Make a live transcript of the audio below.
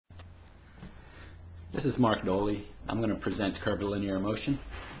This is Mark Dohle. I'm going to present curvilinear motion,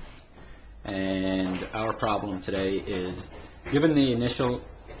 and our problem today is, given the initial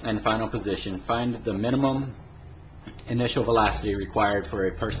and final position, find the minimum initial velocity required for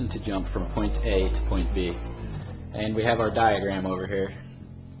a person to jump from point A to point B. And we have our diagram over here,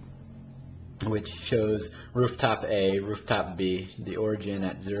 which shows rooftop A, rooftop B, the origin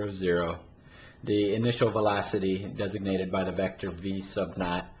at 0, 0, the initial velocity designated by the vector v sub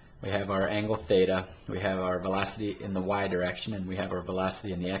naught. We have our angle theta, we have our velocity in the y direction, and we have our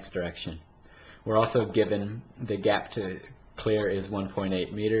velocity in the x direction. We're also given the gap to clear is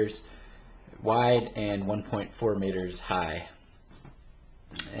 1.8 meters wide and 1.4 meters high.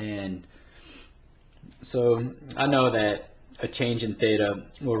 And so I know that a change in theta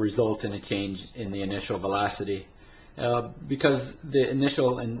will result in a change in the initial velocity because the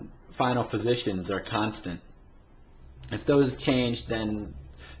initial and final positions are constant. If those change, then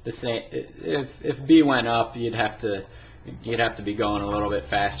the same. If B went up, you'd have to be going a little bit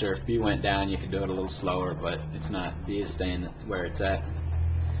faster. If B went down, you could do it a little slower, but it's not. B is staying where it's at.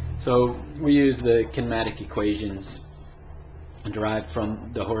 So we use the kinematic equations derived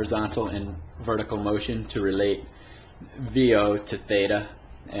from the horizontal and vertical motion to relate VO to theta,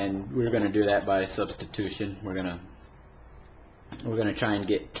 and we're going to do that by substitution. We're going to try and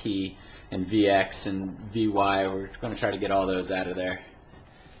get T and Vx and Vy. We're going to try to get all those out of there.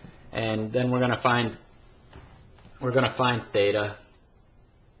 And then we're going to find theta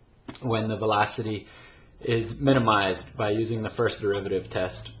when the velocity is minimized by using the first derivative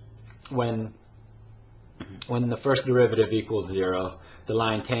test. When the first derivative equals 0, the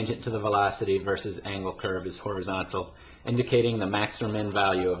line tangent to the velocity versus angle curve is horizontal, indicating the max or min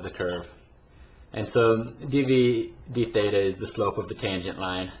value of the curve. And so dv d theta is the slope of the tangent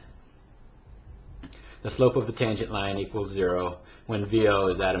line. The slope of the tangent line equals 0 when VO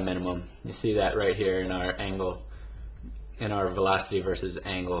is at a minimum. You see that right here in our angle, in our velocity versus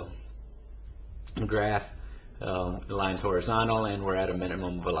angle graph. The line's horizontal and we're at a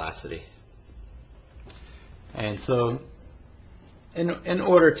minimum velocity. And so in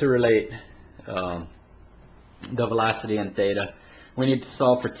order to relate the velocity and theta, we need to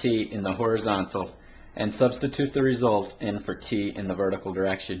solve for t in the horizontal and substitute the result in for t in the vertical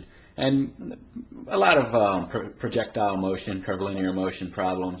direction. And a lot of projectile motion, curvilinear motion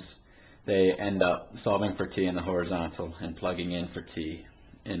problems, they end up solving for t in the horizontal and plugging in for t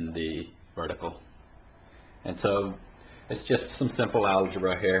in the vertical. And so it's just some simple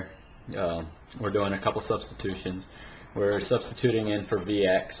algebra here. We're doing a couple substitutions. We're substituting in for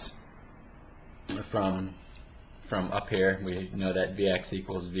Vx from up here. We know that Vx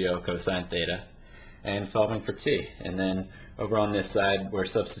equals VO cosine theta, and solving for t. And then over on this side, we're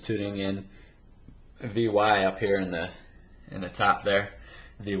substituting in Vy up here in the top there.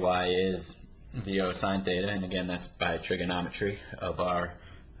 Vy is VO sine theta, and again that's by trigonometry of our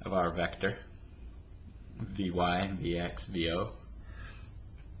vector. Vy, Vx, Vo.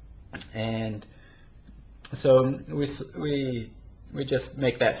 And so we just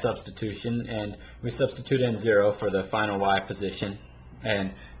make that substitution, and we substitute in 0 for the final y position,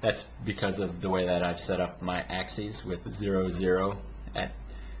 and that's because of the way that I've set up my axes with 0, 0 at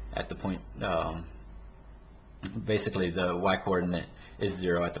the point. Basically the y coordinate is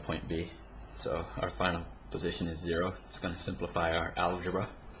 0 at the point B, so our final position is 0. It's going to simplify our algebra.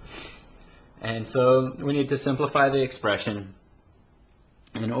 And so we need to simplify the expression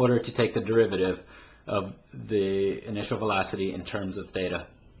in order to take the derivative of the initial velocity in terms of theta.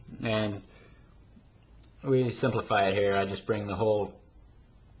 And we simplify it here. I just bring the whole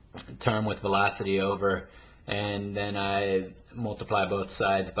term with velocity over, and then I multiply both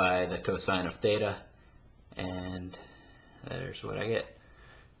sides by the cosine of theta, and there's what I get.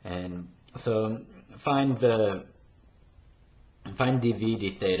 And so find dv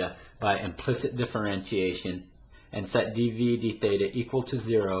d theta by implicit differentiation, and set dv d theta equal to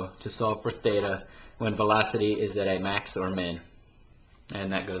 0 to solve for theta when velocity is at a max or min.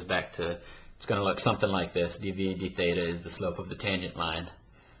 And that goes back to, it's going to look something like this. dv d theta is the slope of the tangent line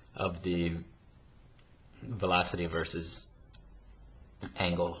of the velocity versus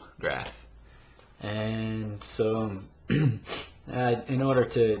angle graph. And so in order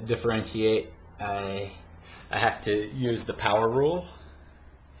to differentiate, I have to use the power rule,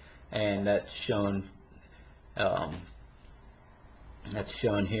 and that's shown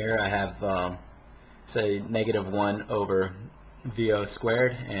here. I have say -1 over VO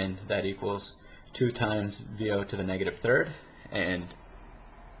squared, and that equals 2 times VO to the -3rd, and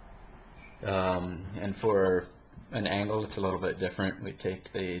for an angle it's a little bit different. We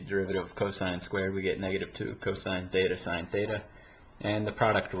take the derivative of cosine squared, we get -2 cosine theta sine theta, and the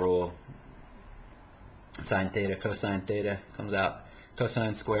product rule sine theta, cosine theta comes out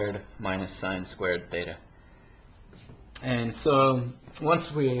cosine squared minus sine squared theta. And so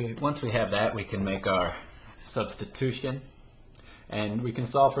once we have that, we can make our substitution, and we can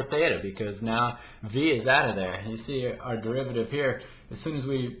solve for theta, because now v is out of there. You see our derivative here, as soon as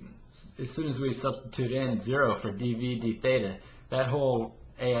we substitute in 0 for dv d theta, that whole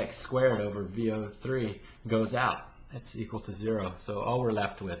ax squared over VO3 goes out. It's equal to 0. So all we're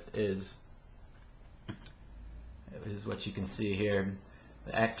left with is what you can see here,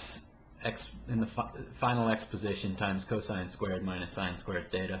 the x in the final x position times cosine squared minus sine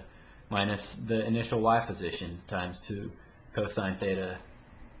squared theta, minus the initial y position times 2 cosine theta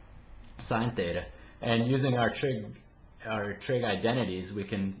sine theta. And using our trig identities, we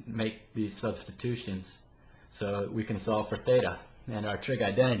can make these substitutions so we can solve for theta. And our trig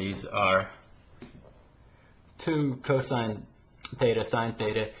identities are 2 cosine theta sine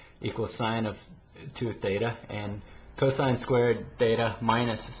theta equals sine of 2 theta, and cosine squared theta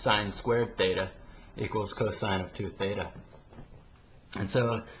minus sine squared theta equals cosine of 2 theta. And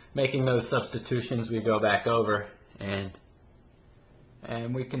so making those substitutions, we go back over and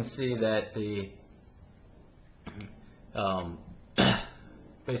we can see that the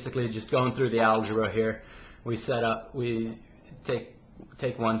basically just going through the algebra here, we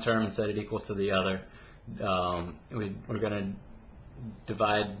take one term and set it equal to the other. We're going to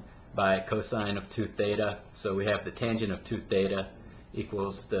divide by cosine of 2 theta, so we have the tangent of 2 theta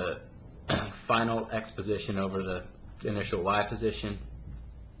equals the final x position over the initial y position,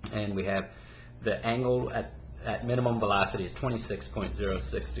 and we have the angle at minimum velocity is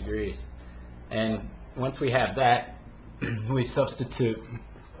 26.06 degrees. And once we have that, we substitute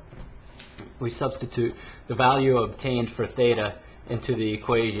the value obtained for theta into the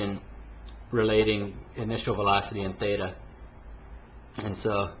equation relating initial velocity and theta. And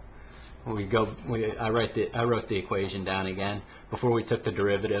so I wrote the equation down again before we took the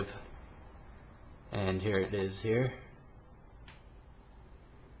derivative, and here it is here.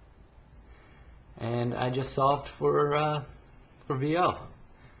 And I just solved for VO.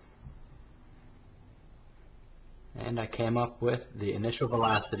 And I came up with the initial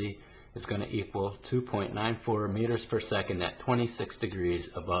velocity is going to equal 2.94 meters per second at 26 degrees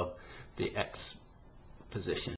above the x position.